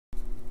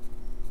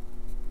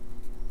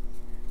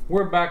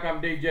We're back.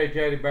 I'm DJ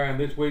Teddy Bear, and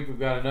this week we've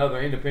got another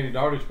independent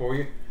artist for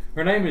you.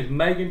 Her name is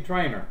Meghan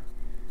Trainor,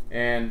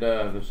 and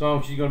the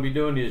song she's going to be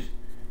doing is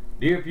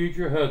Dear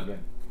Future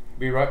Husband.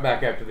 Be right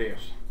back after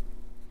this.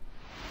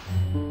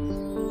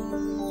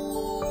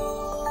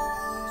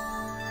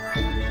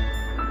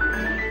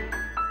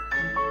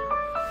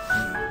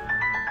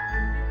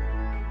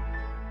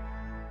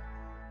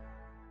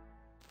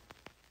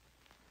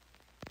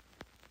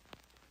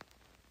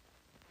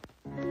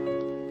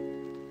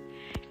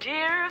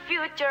 Dear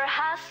future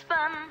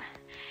husband,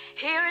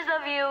 here's a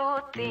few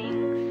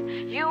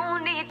things you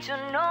need to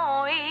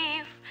know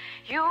if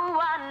you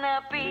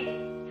wanna be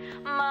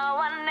my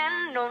one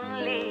and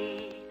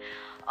only.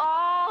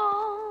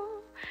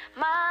 Oh,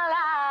 my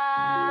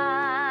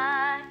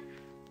life.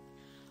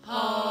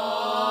 Oh.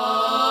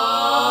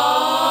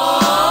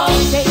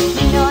 Take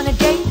me on a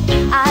date,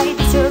 I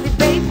deserve it,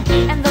 babe.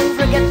 And don't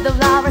forget the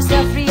flowers,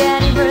 every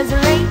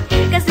anniversary.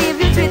 Cause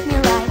if you treat me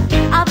right,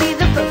 I'll be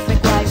the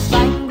perfect wife.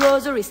 Buying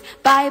groceries,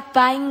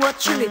 buying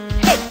what you need.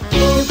 Hey,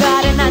 you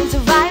got a 9 to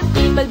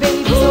 5, but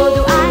baby, so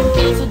do I.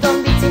 So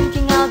don't be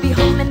thinking I'll be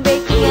home and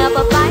baking up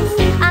a pie.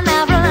 I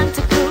never learned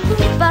to cook,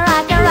 but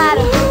I can write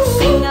a hook.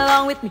 Sing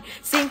along with me,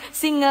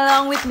 sing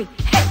along with me.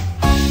 Hey,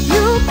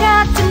 you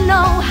got to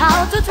know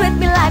how to treat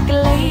me like a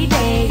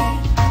lady,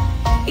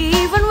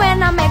 even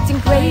when I'm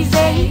acting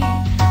crazy.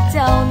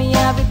 Tell me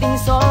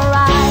everything's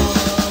alright.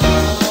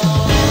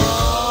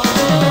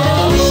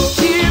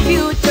 Dear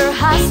future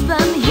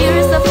husband,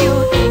 here's a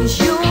few things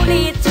you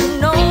need to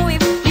know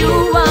if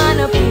you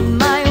wanna be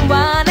my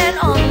one and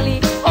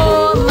only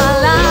all my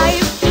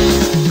life.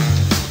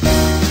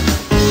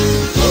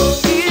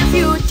 Dear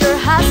future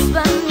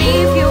husband,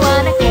 if you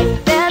wanna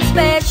get that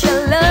special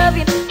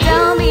loving,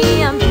 tell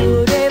me I'm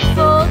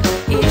beautiful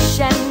each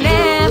and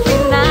every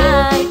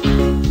night.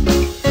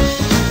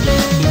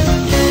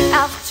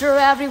 After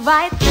every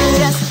bite,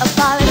 just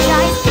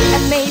apologize,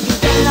 and maybe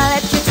then I'll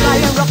let you try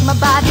and rock my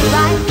body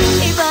right.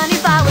 Even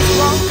if I was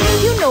wrong,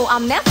 you know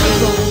I'm never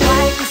wrong.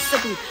 Why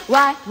disagree?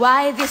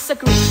 Why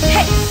disagree?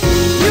 Hey,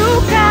 you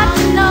got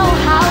to know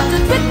how to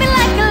treat me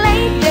like a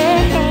lady,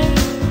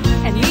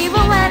 and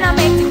even when I'm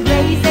acting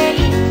crazy,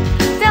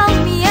 tell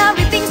me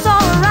everything's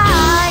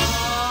alright.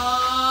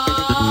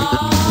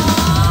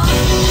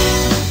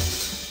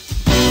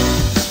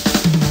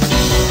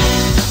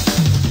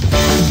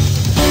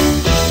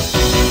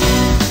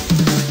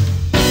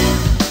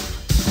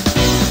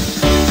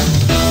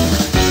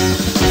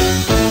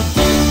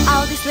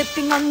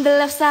 Sleeping on the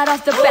left side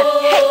of the bed.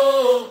 Hey,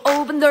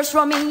 open doors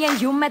for me and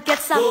you might get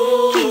some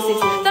kisses.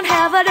 Don't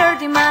have a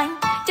dirty mind,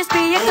 just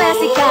be a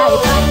classy guy.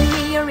 Buy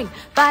me a ring,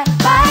 buy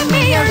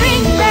me a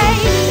ring,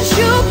 babe.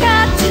 You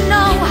got to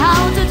know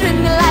how to treat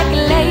me like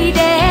a lady,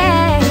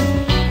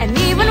 and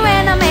even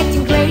when I'm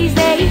acting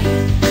crazy,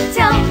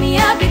 tell me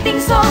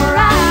everything's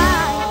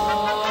alright.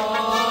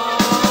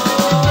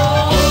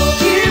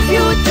 Dear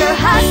future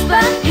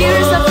husband,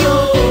 here's a few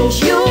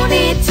things you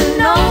need to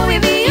know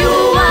if you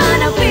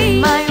wanna be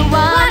my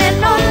one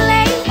and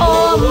only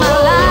all my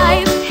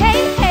life. Hey,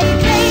 hey,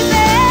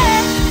 baby.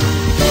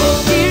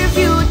 Dear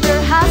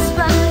future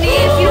husband,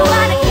 if you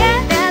wanna get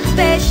that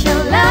special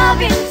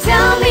loving,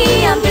 tell me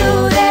I'm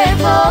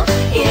beautiful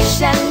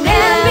each and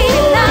every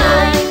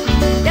night.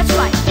 That's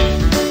right.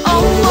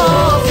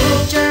 Oh,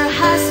 future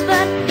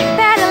husband,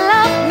 better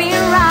love me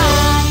right.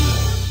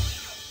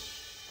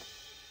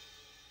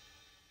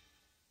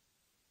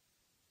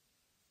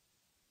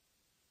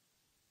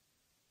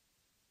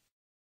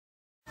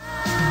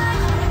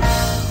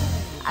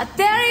 I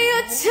dare you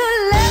to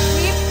let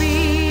me be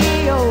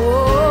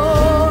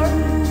your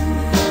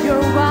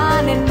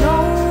one and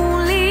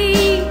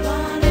only.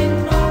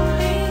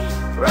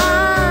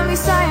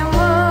 Promise I am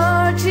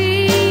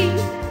worthy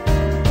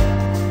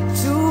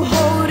to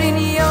hold in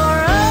your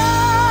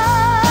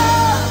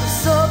arms.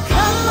 So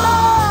come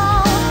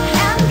on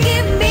and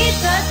give me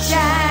the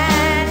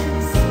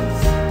chance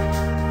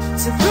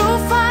to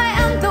prove I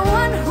am the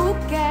one who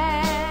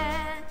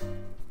can.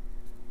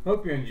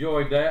 Hope you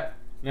enjoyed that.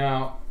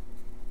 Now,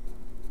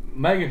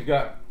 Meghan's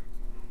got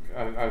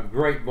a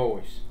great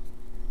voice,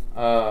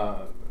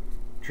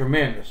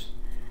 tremendous,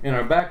 and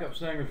our backup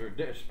singers are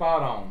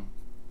spot on.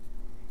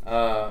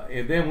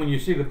 And then when you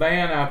see the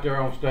band out there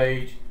on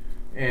stage,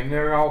 and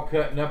they're all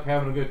cutting up,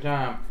 having a good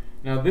time.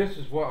 Now this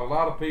is what a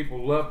lot of people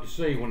love to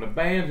see. When the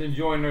band's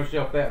enjoying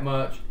themselves that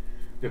much,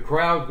 the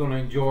crowd's going to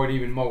enjoy it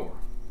even more.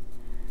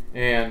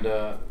 And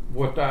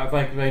what I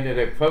think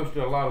they've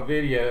posted a lot of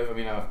video. I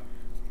mean,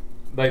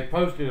 they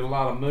posted a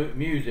lot of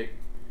music,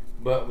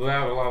 but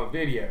without a lot of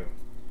video.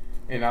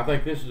 And I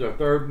think this is our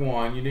third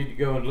one. You need to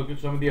go and look at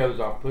some of the others.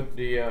 I'll put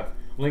the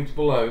links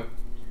below.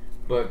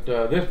 But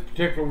this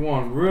particular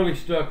one really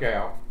stuck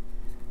out.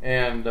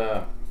 And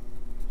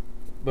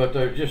but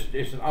they're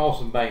it's an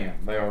awesome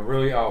band. They are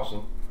really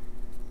awesome.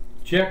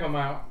 Check them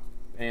out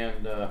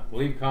and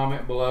leave a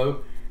comment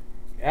below.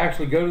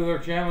 Actually go to their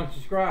channel and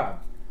subscribe.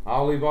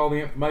 I'll leave all the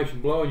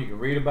information below. You can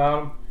read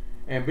about them.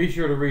 And be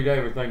sure to read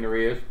everything there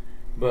is.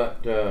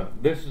 But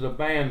this is a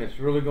band that's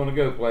really going to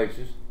go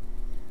places.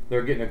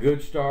 They're getting a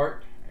good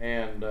start,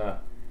 And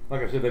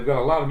like I said, they've got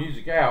a lot of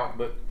music out,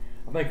 but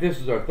I think this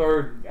is our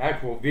third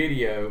actual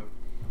video,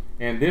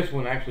 and this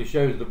one actually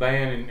shows the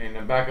band and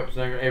the backup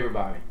singer,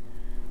 everybody,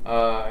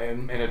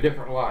 in a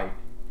different light.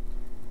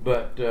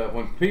 But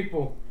when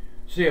people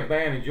see a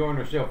band enjoying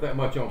themselves that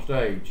much on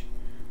stage,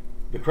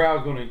 the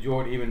crowd's going to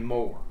enjoy it even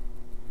more.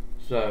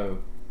 So,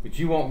 but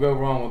you won't go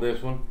wrong with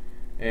this one.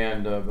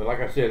 And but like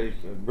I said,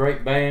 it's a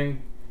great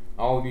band.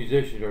 All the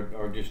musicians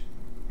are just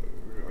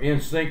in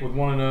sync with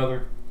one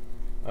another.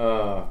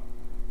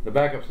 The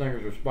backup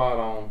singers are spot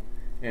on,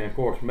 and of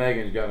course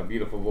Meghan's got a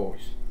beautiful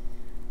voice.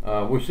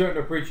 We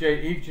certainly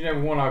appreciate each and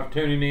every one of you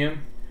tuning in.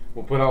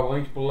 We'll put all the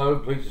links below.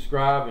 Please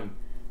subscribe and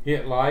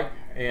hit like,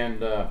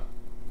 and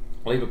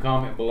leave a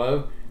comment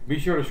below. Be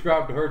sure to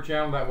subscribe to her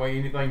channel, that way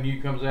anything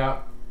new comes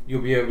out,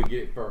 you'll be able to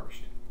get it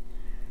first.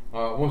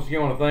 Once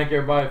again, I want to thank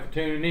everybody for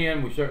tuning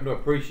in. We certainly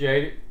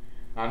appreciate it.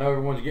 I know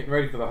everyone's getting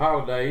ready for the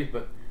holidays,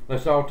 but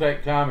let's all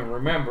take time and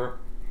remember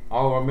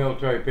all of our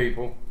military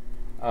people,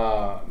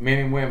 men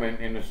and women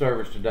in the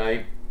service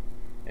today,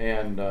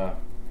 and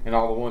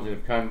all the ones that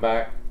have come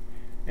back,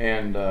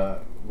 and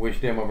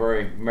wish them a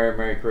very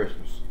Merry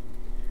Christmas.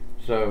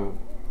 So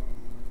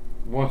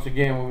once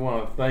again, we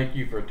want to thank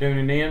you for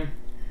tuning in,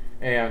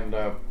 and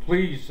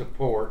please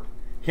support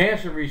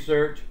cancer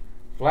research,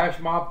 Flash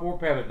Mob for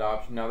Pet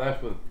Adoption. Now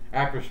that's with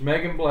actress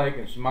Megan Blake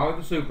and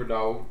Smiley the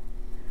Superdog,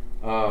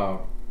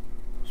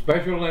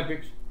 Special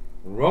Olympics,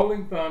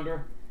 Rolling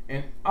Thunder,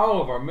 and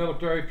all of our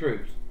military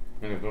troops.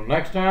 And until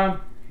next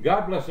time,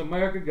 God bless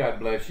America, God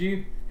bless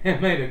you, and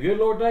may the good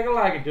Lord take a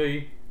liking to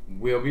you.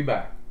 We'll be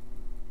back.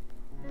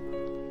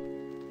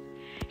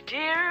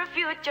 Dear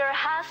future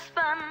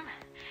husband,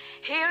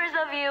 here's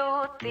a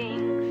few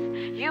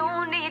things you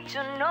need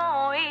to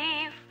know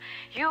if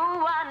you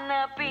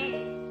wanna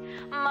be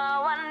my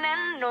one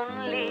and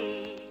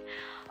only.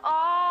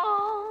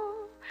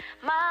 Oh,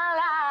 my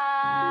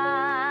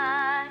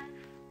life.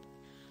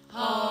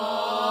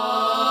 Oh.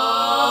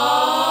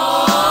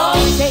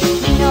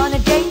 Take me on a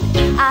date,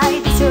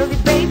 I deserve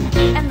it, babe.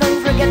 And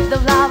don't forget the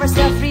flowers,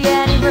 the free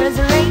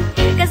anniversary.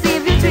 Cause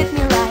if you treat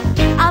me right,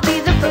 I'll be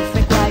the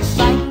perfect wife.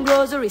 Buying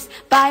groceries,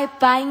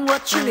 buying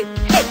what you need.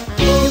 Hey,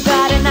 you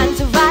got a 9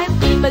 to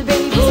 5, but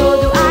baby,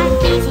 so do I.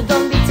 So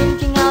don't be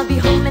thinking I'll be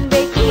home and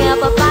baking up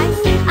a pie.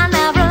 I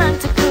never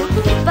learned to cook,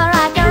 but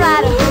I can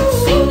write a hook.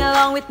 Sing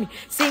along with me,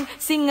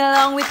 sing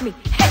along with me.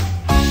 Hey,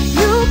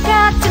 you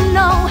got to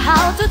know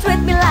how to treat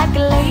me like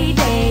a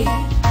lady,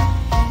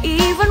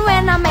 even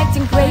when I'm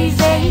acting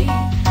crazy.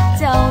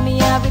 Tell me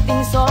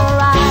everything's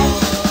alright.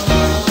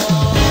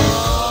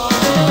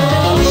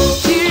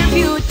 Dear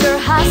future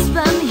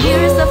husband,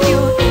 here's a few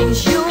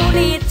things you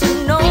need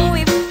to know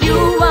if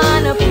you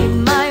wanna be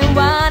my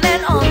one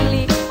and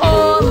only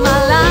all my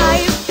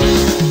life.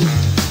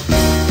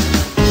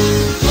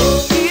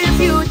 Dear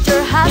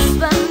future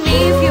husband,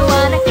 if you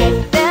wanna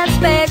get that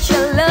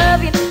special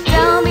loving,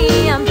 tell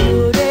me I'm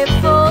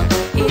beautiful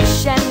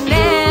each and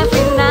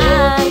every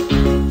night.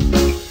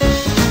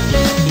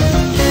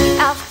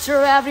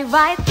 After every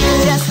fight,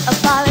 just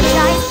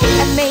apologize,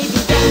 and maybe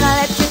then I'll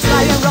let you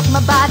try and rock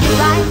my body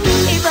right.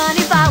 Even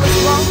if I was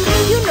wrong,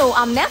 you know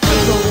I'm never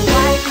wrong.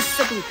 Why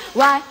disagree?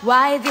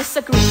 Why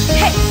disagree?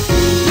 Hey,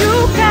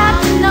 you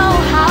got to